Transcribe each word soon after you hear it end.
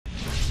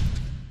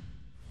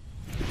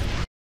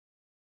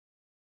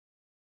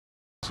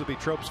will be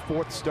Trope's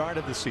fourth start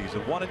of the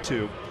season,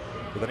 1-2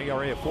 with an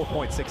ERA of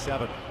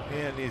 4.67.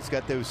 And he's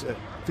got those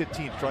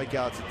 15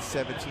 strikeouts in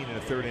 17 and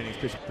a third innings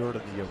pitched. Third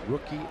of the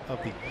Rookie of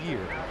the Year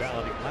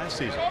balloting last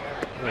season.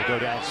 He'll go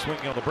down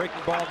swinging on the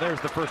breaking ball.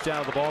 There's the first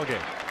out of the ball game.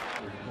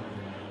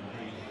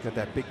 Got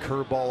that big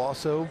curveball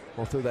also.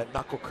 Will throw that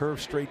knuckle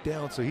curve straight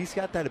down. So he's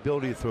got that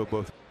ability to throw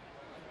both.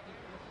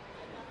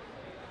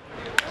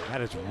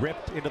 That is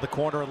ripped into the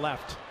corner and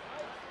left.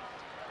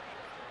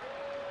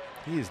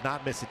 He is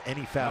not missing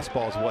any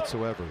fastballs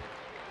whatsoever.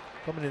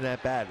 Coming in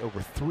that bat over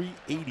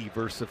 380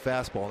 versus a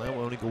fastball. And that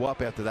will only go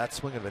up after that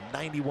swing of a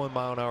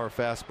 91-mile-an-hour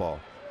fastball.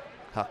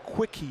 How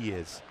quick he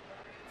is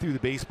through the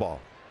baseball.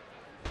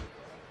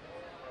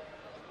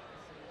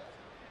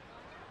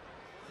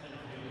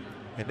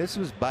 And this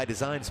was by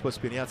design supposed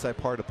to be on the outside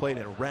part of the plate,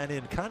 and it ran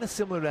in kind of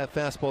similar to that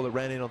fastball that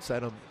ran in on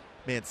side on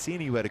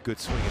Mancini, who had a good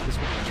swing. And this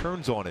one he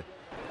turns on it.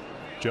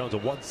 Jones a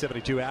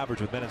 172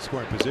 average with men in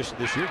scoring position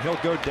this year. He'll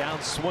go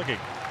down swinging.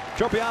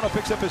 Tropiano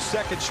picks up his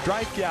second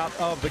strikeout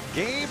of the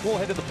game. We'll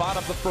head to the bottom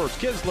of the first.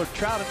 Kinsler,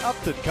 Trout, and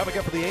Upton coming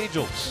up for the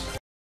Angels.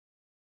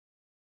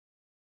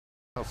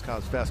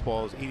 Cobb's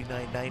fastball is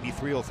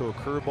 89-93. He'll throw a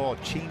curveball,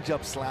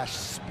 changeup slash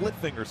split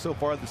finger so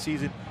far this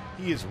season.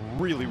 He has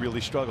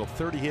really struggled.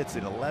 30 hits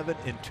in 11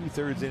 and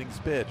 2/3 innings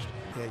pitched.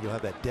 Yeah, you'll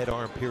have that dead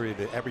arm period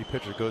that every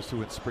pitcher goes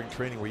through in spring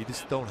training where you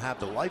just don't have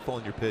the life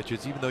on your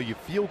pitches, even though you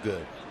feel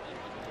good.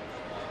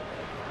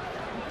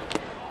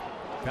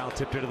 Foul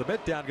tipped into the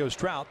mid. Down goes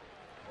Trout.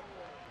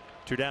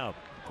 2 down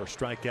for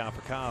strikeout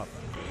for Cobb.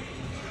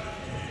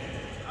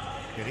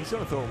 And he's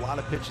going to throw a lot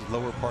of pitches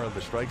lower part of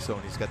the strike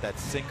zone. He's got that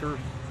sinker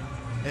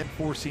and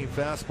four-seam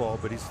fastball,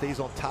 but he stays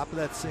on top of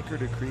that sinker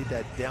to create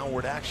that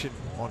downward action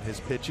on his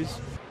pitches.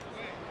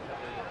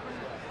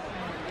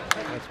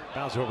 That's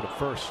bounce over to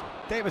first.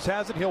 Davis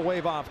has it. He'll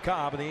wave off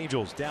Cobb, and the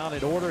Angels down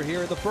in order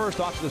here in the first.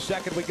 Off to the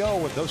second we go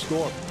with no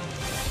score.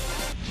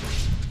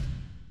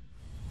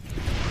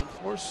 Of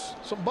course,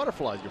 some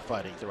butterflies you're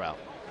fighting throughout.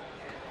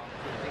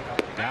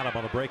 Got him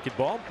on the breaking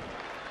ball.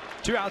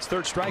 2 outs,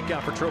 third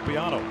strikeout for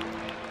Tropiano.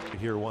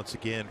 Here once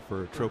again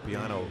for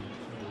Tropiano.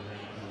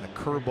 That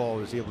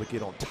curveball is able to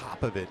get on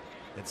top of it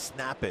and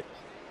snap it.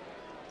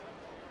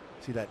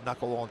 See that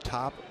knuckle on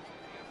top?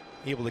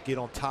 Able to get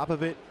on top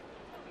of it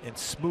and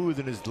smooth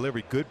in his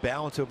delivery. Good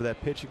balance over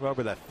that pitching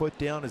rubber. That foot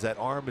down as that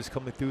arm is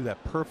coming through.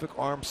 That perfect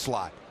arm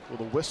slot.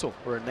 With a whistle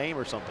or a name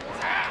or something.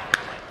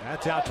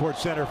 That's out towards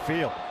center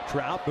field.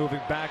 Trout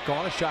moving back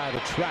on it, shy of the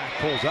track,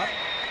 pulls up.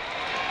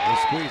 They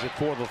squeeze it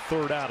for the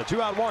third out. A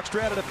 2-out walk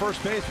stranded at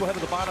first base. We'll head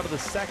to the bottom of the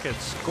second.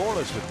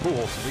 Scoreless with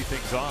Pujols to lead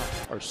things on.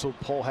 Are so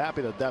Paul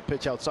happy that that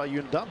pitch outside you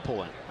ended up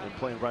pulling and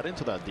playing right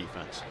into that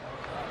defense.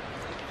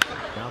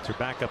 Bouncer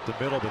back up the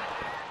middle, but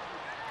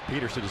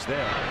Peterson is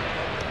there.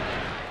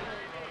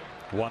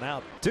 1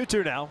 out.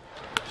 2-2 now.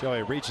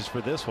 Shohei reaches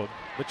for this one.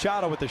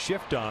 Machado with the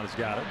shift on has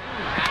got it.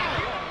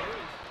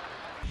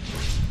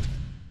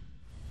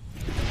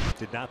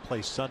 Did not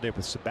play Sunday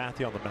with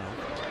Sabathia on the mound.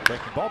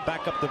 Breaking ball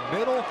back up the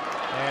middle,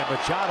 and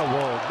Machado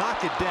will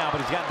knock it down,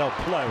 but he's got no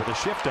play with a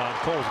shift on.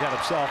 Cole's got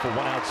himself a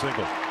 1-out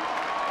single.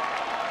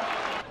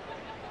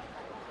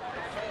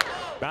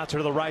 Bouncer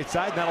to the right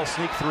side, and that'll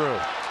sneak through.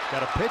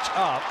 Got a pitch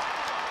up,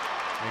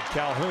 and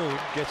Calhoun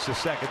gets to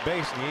second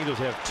base, and the Angels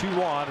have 2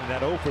 on, and that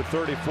 0 for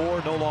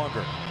 34 no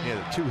longer.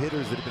 Yeah, the 2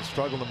 hitters that have been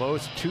struggling the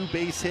most. 2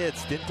 base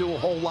hits. Didn't do a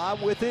whole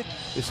lot with it.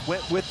 Just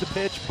went with the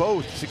pitch.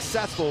 Both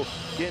successful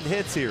getting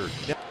hits here.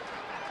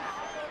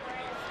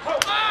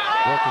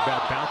 Working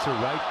that bouncer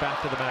right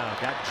back to the mound.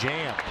 Got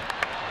jammed.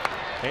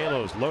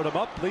 Halos load him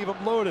up, leave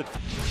him loaded.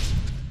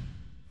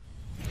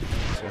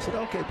 I said,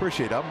 okay,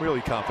 appreciate it. I'm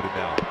really confident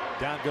now.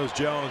 Down goes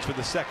Jones for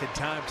the second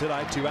time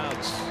tonight. 2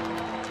 outs.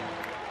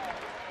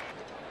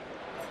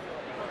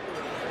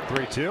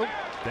 3-2.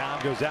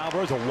 Down goes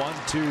Alvarez. A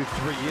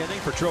 1-2-3 inning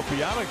for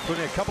Tropiano,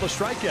 including a couple of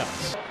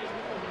strikeouts.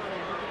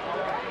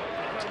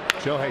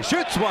 Shohei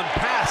shoots one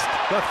past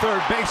the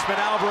third baseman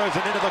Alvarez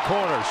and into the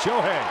corner.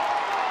 Shohei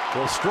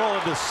will stroll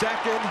into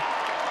second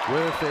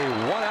with a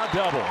 1-out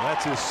double.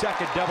 That's his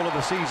second double of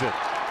the season.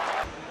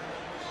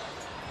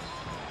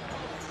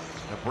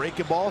 A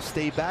breaking ball,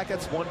 stay back.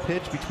 That's one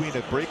pitch between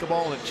a breaking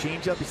ball and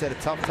changeup. He's had a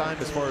tough time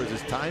as far as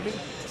his timing.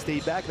 Stay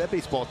back. That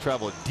baseball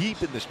traveled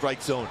deep in the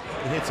strike zone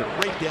and hits it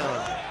right down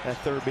that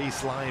third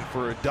base line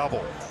for a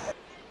double.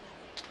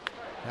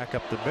 Back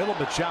up the middle,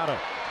 Machado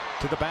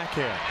to the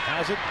backhand.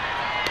 Has it.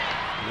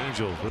 The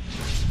Angels with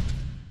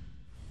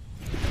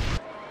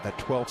that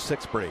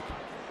 12-6 break.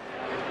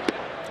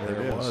 There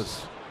it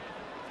was.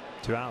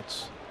 2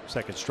 outs.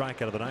 Second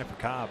strikeout of the night for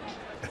Cobb.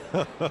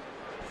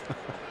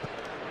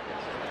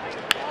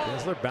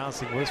 Kinsler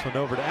bouncing this one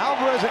over to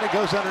Alvarez, and it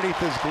goes underneath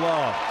his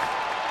glove.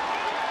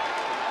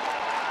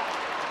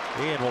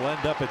 Ian will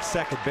end up at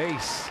second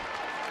base.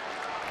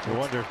 I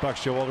wonder if Buck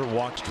Showalter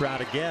walks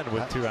Trout again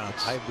with 2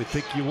 outs. I would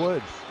think you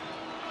would.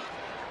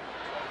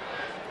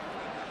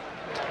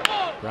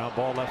 Ground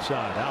ball left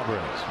side.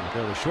 Alvarez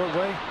will go the short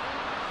way.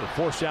 Will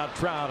force out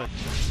Trout. And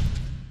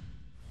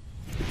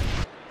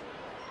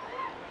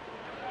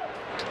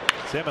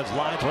Simmons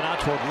lines one out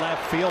toward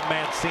left field.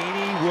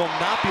 Mancini will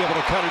not be able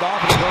to cut it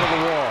off and go to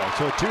the wall.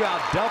 So a two-out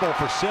double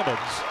for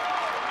Simmons.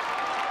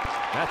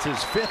 That's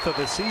his 5th of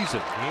the season.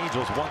 The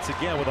Angels once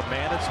again with a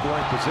man in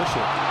scoring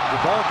position.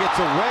 The ball gets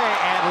away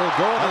and will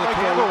go into the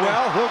corner.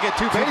 Well, he'll get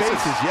two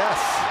bases. Yes.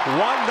 1-0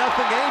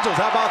 Angels.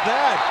 How about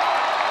that?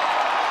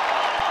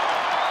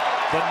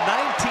 The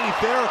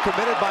 19th error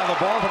committed by the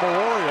Baltimore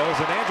Orioles,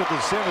 and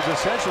Andrelton Simmons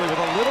essentially with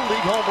a Little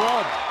League home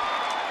run.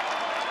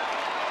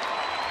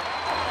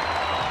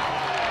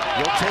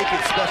 You'll take it,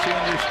 especially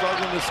when you're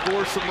struggling to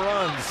score some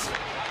runs.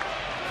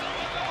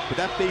 But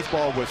that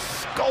baseball was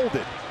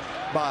scolded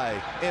by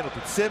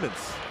Andrelton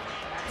Simmons.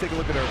 Take a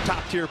look at our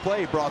top-tier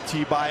play brought to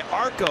you by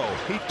Arco.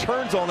 He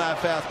turns on that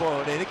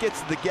fastball, and it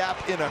gets to the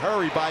gap in a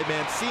hurry by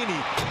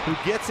Mancini, who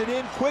gets it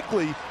in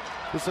quickly.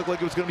 This looked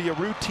like it was going to be a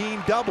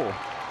routine double.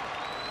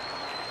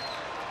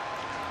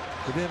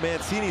 But then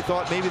Mancini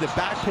thought maybe the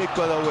back pick,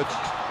 but with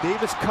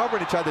Davis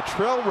covering, he tried the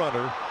trail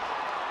runner,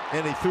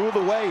 and he threw it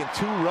away in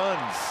 2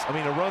 runs. I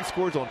mean, a run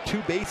scores on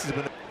 2 bases.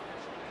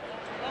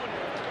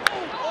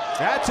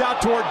 That's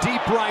out toward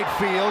deep right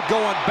field,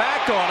 going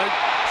back on it.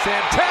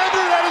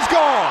 Santander, that is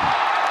gone.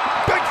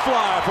 Big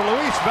fly for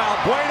Luis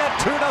Valbuena,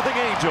 2-0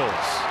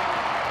 Angels.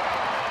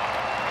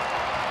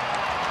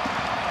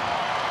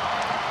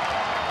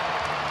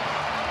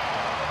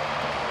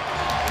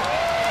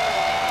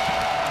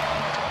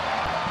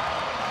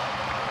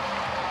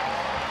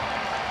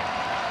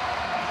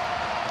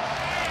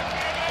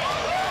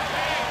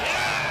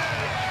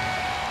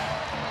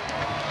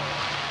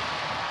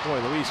 Boy,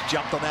 Luis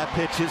jumped on that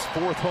pitch, his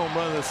 4th home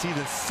run of the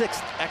season,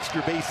 6th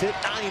extra base hit,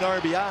 9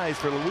 RBIs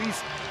for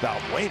Luis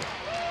Valbuena.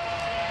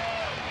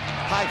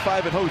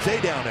 High-fiving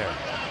Jose down there.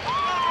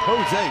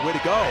 Jose, way to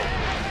go.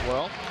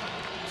 Well,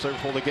 so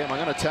before the game, I'm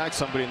going to tag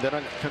somebody and then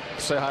I'm going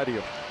to say hi to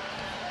you.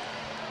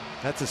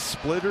 That's a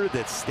splitter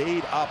that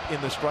stayed up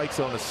in the strike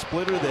zone. A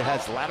splitter that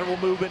has lateral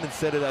movement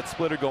instead of that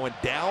splitter going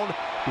down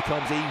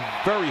becomes a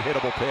very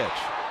hittable pitch.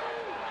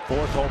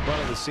 4th home run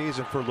of the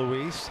season for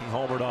Luis. He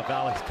homered off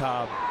Alex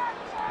Cobb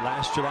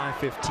last July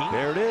 15th.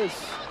 There it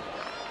is.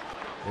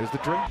 There's the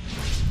drink.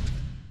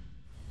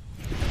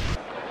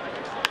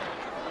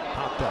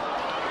 Popped up.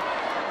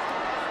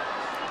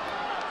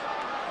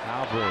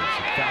 Alvarez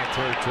in foul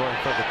territory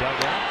for the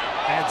dugout.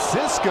 And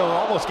Cisco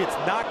almost gets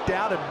knocked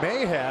out and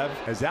may have,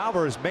 as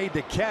Alvarez made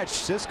the catch.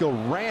 Cisco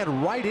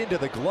ran right into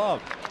the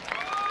glove.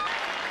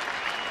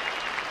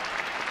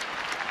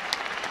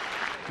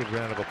 Good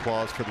round of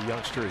applause for the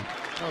youngster.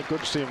 Oh,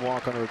 good to see him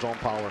walk under his own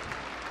power.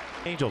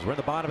 Angels, we're in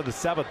the bottom of the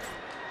 7th.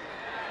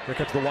 Here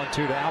comes the 1-2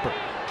 to Albert.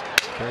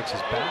 Breaks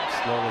his back,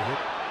 slowly hit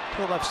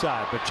to the left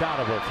side.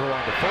 Machado will throw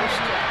on to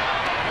first.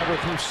 Number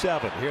through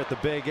 7 here at the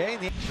Big A.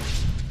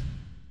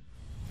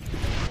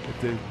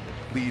 If the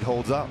lead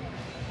holds up.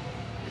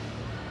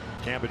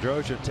 Cam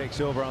Bedrosian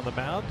takes over on the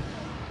mound.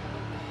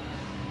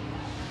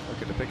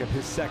 Looking to pick up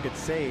his 2nd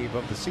save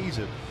of the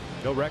season.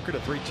 No record, a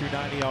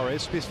 3.29 ERA.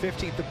 This will be his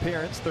 15th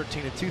appearance,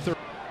 13 2/3.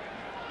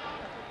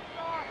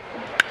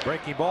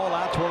 Breaking ball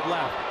out toward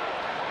left.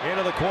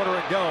 Into the corner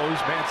it goes.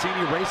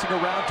 Mancini racing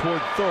around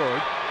toward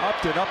 3rd.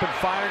 Upton up and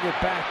firing it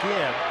back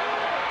in.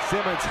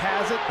 Simmons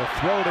has it. The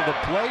throw to the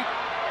plate.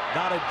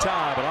 Not in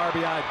time. An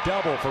RBI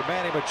double for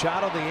Manny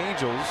Machado. The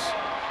Angels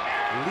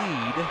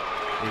lead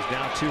is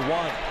now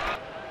 2-1.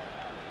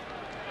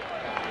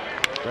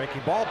 Breaking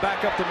ball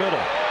back up the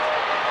middle.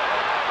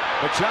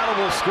 Machado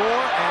will score,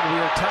 and we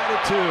are tied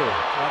at 2.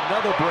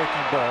 Another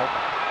breaking ball.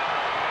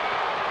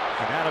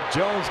 And Adam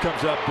Jones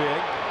comes up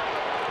big.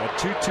 A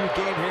 2-2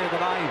 game here in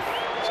the 9th.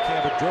 As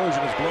Cam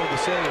Bedrosian has blown the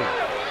save.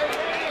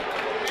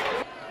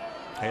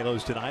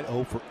 Halos tonight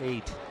 0 for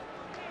 8.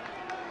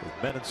 With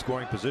men in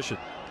scoring position.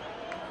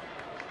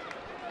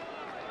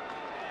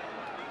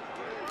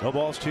 No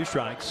balls, 2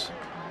 strikes.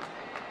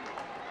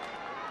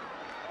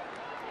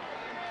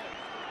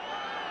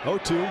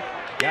 0-2.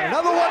 Got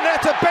another one.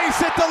 That's a base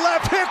hit to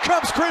left. Here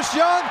comes Chris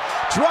Young.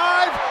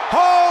 Drive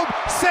home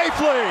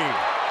safely.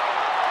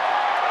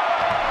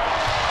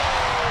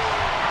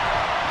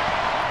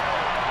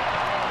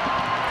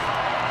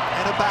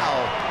 And a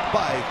bow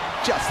by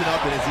Justin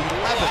Upton, his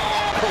 11th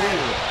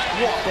career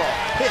walk-off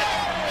hit.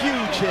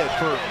 Huge hit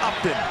for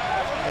Upton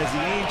as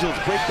the Angels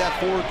break that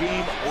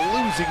 4-game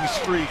losing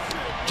streak.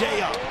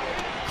 Jay up,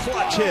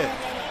 clutch hit.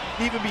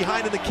 Even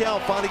behind in the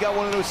count, finally got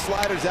one of those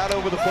sliders out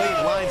over the plate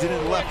and lines it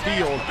in left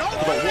field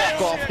for the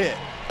walk-off hit.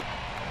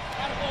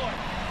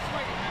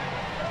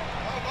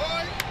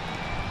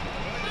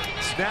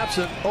 Snaps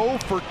an 0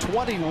 for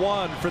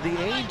 21 for the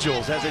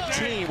Angels as a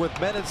team with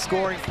men in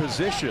scoring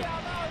position.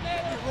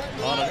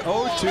 On an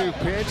 0-2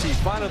 pitch, he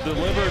finally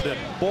delivered,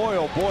 and boy,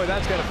 oh boy,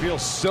 that's going to feel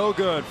so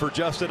good for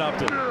Justin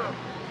Upton.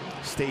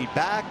 Stayed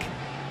back,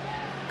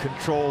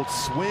 controlled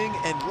swing,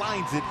 and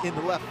lines it in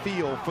the left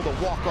field for the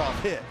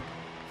walk-off hit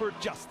for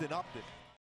Justin Upton.